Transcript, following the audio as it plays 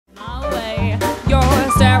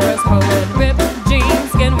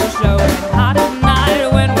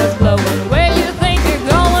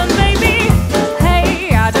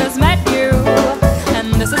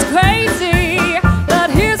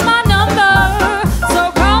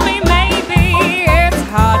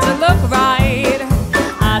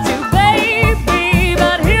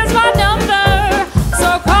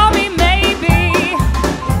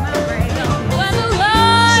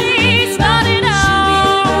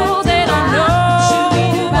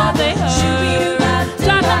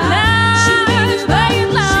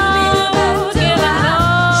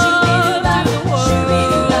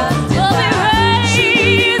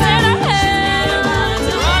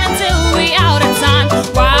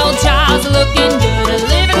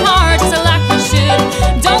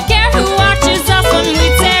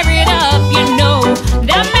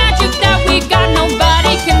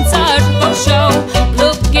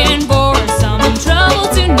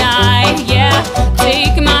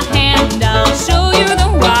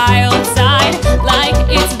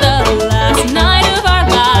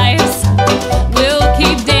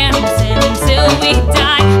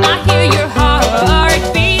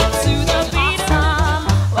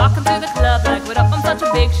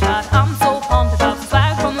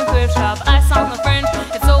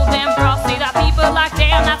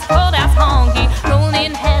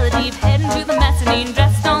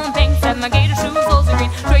and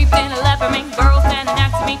green, draped in a leopard mink. Girl standing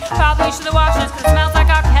next to me, probably should have washed this 'cause it smells like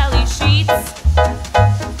R. Kelly sheets.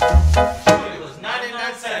 It was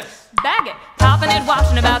 99 cents. Bag it, popping it,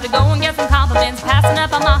 washing about to go and get some compliments, passing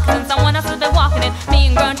up on moccasins. Someone else has been walking it. Me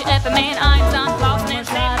and grungy effing man, I'm sunflower.